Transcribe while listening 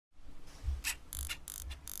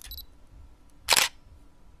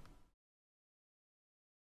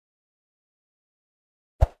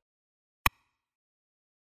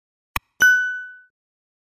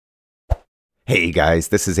Hey guys,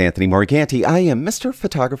 this is Anthony Morganti. I am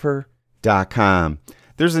MrPhotographer.com.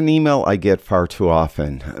 There's an email I get far too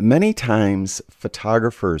often. Many times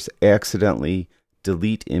photographers accidentally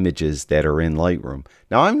delete images that are in Lightroom.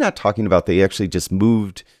 Now I'm not talking about they actually just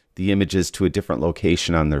moved the images to a different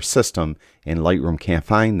location on their system and Lightroom can't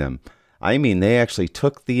find them. I mean they actually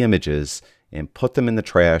took the images and put them in the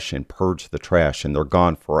trash and purged the trash and they're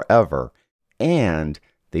gone forever. And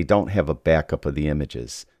they don't have a backup of the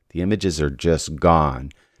images. The images are just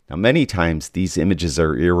gone. Now, many times these images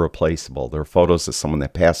are irreplaceable. They're photos of someone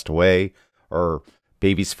that passed away or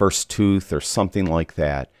baby's first tooth or something like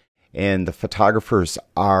that. And the photographers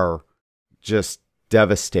are just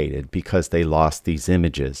devastated because they lost these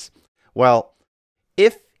images. Well,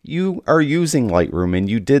 if you are using Lightroom and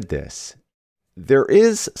you did this, there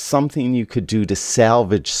is something you could do to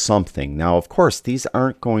salvage something. Now, of course, these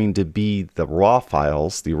aren't going to be the raw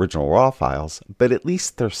files, the original raw files, but at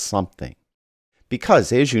least there's something.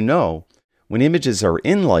 Because, as you know, when images are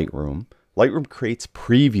in Lightroom, Lightroom creates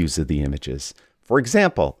previews of the images. For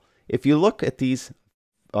example, if you look at these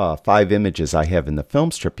 5 images I have in the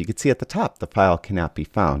film strip, you can see at the top, the file cannot be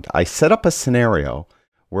found. I set up a scenario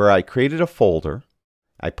where I created a folder.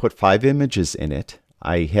 I put 5 images in it.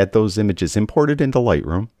 I had those images imported into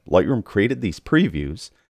Lightroom. Lightroom created these previews,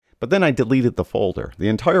 but then I deleted the folder. The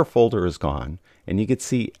entire folder is gone, and you can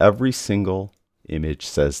see every single image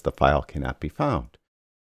says the file cannot be found.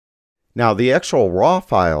 Now, the actual raw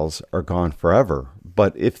files are gone forever,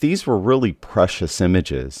 but if these were really precious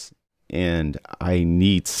images and I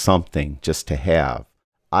need something just to have,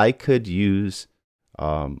 I could use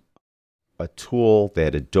a tool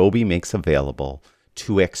that Adobe makes available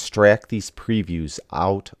to extract these previews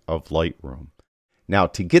out of Lightroom. Now,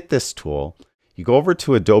 to get this tool, you go over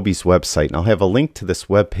to Adobe's website, and I'll have a link to this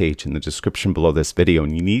web page in the description below this video,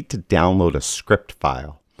 and you need to download a script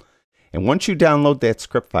file. And once you download that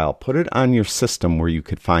script file, put it on your system where you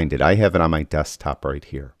could find it. I have it on my desktop right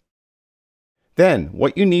here. Then,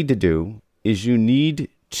 what you need to do is you need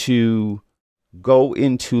to go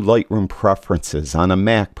into Lightroom Preferences. On a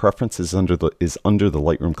Mac, Preferences is under the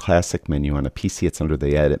Lightroom Classic menu. On a PC, it's under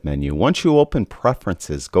the Edit menu. Once you open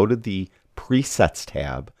Preferences, go to the Presets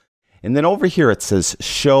tab. And then over here, it says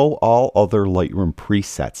Show All Other Lightroom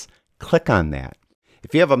Presets. Click on that.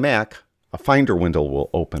 If you have a Mac, a Finder window will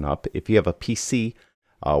open up. If you have a PC,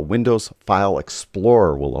 Windows File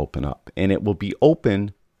Explorer will open up. And it will be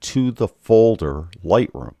open to the folder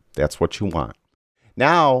Lightroom. That's what you want.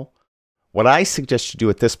 Now, what I suggest you do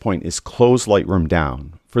at this point is close Lightroom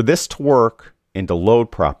down. For this to work and to load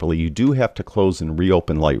properly, you do have to close and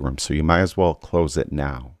reopen Lightroom, so you might as well close it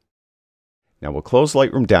now. Now we'll close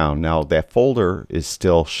Lightroom down. Now that folder is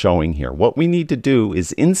still showing here. What we need to do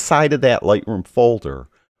is inside of that Lightroom folder,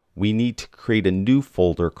 we need to create a new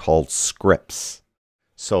folder called Scripts.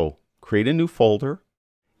 So create a new folder,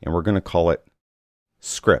 and we're going to call it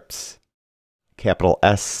Scripts, capital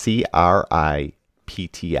S-C-R-I-P-T-S.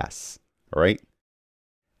 All right.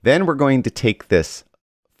 Then we're going to take this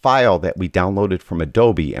file that we downloaded from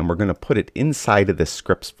Adobe and we're going to put it inside of the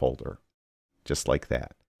scripts folder, just like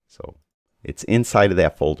that. So it's inside of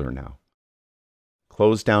that folder now.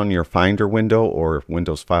 Close down your Finder window or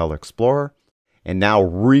Windows File Explorer and now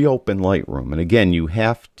reopen Lightroom. And again, you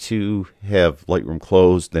have to have Lightroom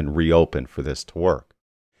closed then reopen for this to work.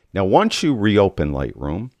 Now, once you reopen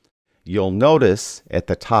Lightroom, you'll notice at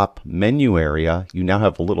the top menu area, you now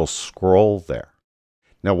have a little scroll there.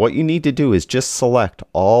 Now what you need to do is just select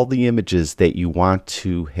all the images that you want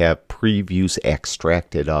to have previews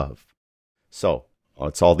extracted of. So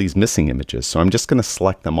it's all these missing images. So I'm just going to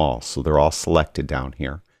select them all. So they're all selected down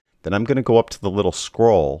here. Then I'm going to go up to the little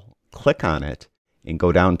scroll, click on it, and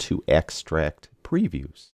go down to Extract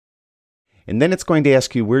Previews. And then it's going to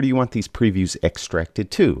ask you, where do you want these previews extracted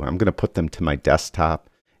to? I'm going to put them to my desktop.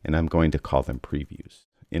 And I'm going to call them previews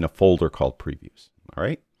in a folder called previews. All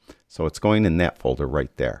right. So it's going in that folder right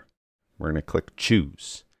there. We're going to click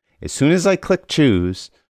choose. As soon as I click choose,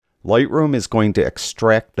 Lightroom is going to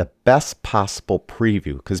extract the best possible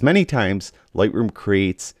preview because many times Lightroom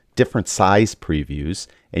creates different size previews.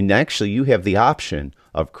 And actually you have the option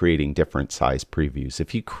of creating different size previews.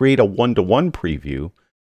 If you create a 1-to-1 preview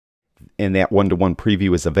and that 1-to-1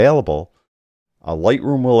 preview is available,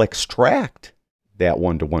 Lightroom will extract that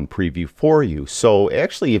 1-to-1 preview for you. So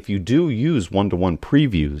actually, if you do use 1-to-1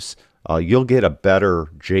 previews, you'll get a better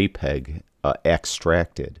JPEG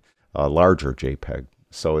extracted, a larger JPEG.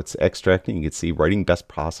 So it's extracting. You can see writing best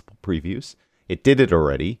possible previews. It did it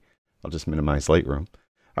already. I'll just minimize Lightroom.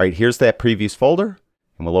 All right, here's that previews folder,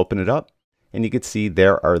 and we'll open it up. And you can see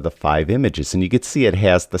there are the 5 images. And you can see it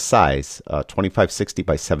has the size, 2560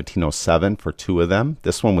 by 1707 for 2 of them.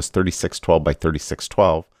 This one was 3612 by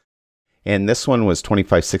 3612. And this one was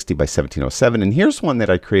 2560 by 1707. And here's one that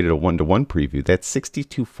I created a 1-to-1 preview. That's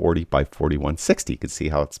 6240 by 4160. You can see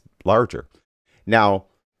how it's larger. Now,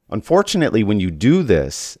 unfortunately, when you do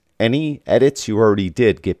this, any edits you already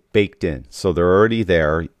did get baked in. So they're already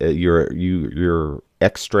there. You're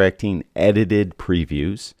extracting edited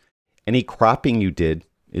previews. Any cropping you did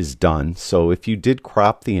is done. So if you did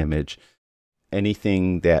crop the image,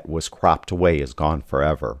 anything that was cropped away is gone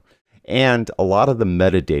forever. And a lot of the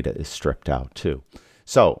metadata is stripped out too.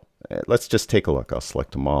 So let's just take a look. I'll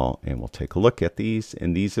select them all and we'll take a look at these.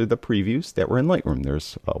 And these are the previews that were in Lightroom.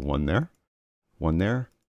 There's one there, one there,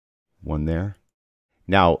 one there.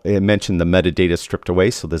 Now, it mentioned the metadata stripped away,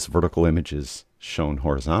 so this vertical image is shown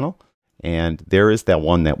horizontal. And there is that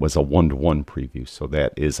one that was a 1-to-1 preview, so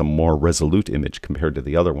that is a more resolute image compared to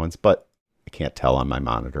the other ones, but I can't tell on my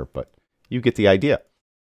monitor, but you get the idea.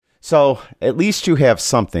 So at least you have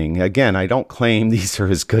something. Again, I don't claim these are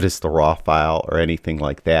as good as the raw file or anything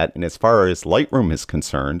like that. And as far as Lightroom is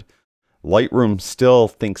concerned, Lightroom still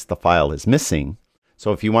thinks the file is missing.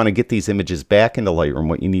 So if you want to get these images back into Lightroom,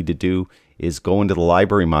 what you need to do is go into the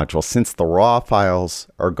library module. Since the raw files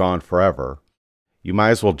are gone forever, you might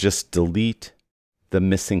as well just delete the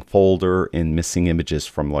missing folder and missing images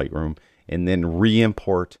from Lightroom and then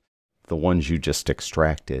re-import the ones you just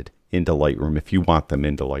extracted into Lightroom if you want them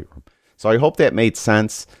into Lightroom. So I hope that made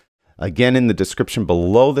sense. Again, in the description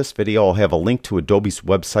below this video, I'll have a link to Adobe's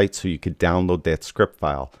website so you could download that script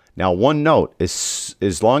file. Now, one note is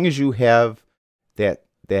as long as you have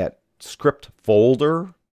that script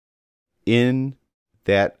folder in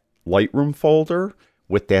that Lightroom folder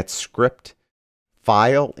with that script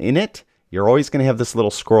file in it, you're always going to have this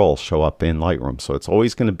little scroll show up in Lightroom. So it's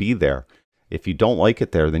always going to be there. If you don't like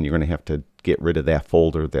it there, then you're going to have to get rid of that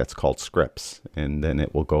folder that's called scripts, and then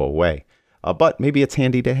it will go away. But maybe it's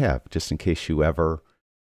handy to have, just in case you ever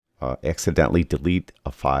accidentally delete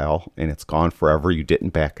a file and it's gone forever, you didn't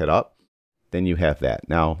back it up, then you have that.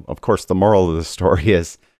 Now, of course, the moral of the story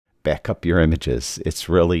is back up your images. It's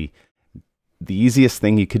really the easiest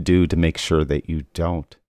thing you could do to make sure that you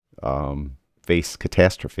don't face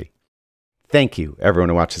catastrophe. Thank you, everyone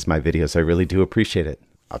who watches my videos. I really do appreciate it.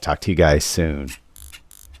 I'll talk to you guys soon.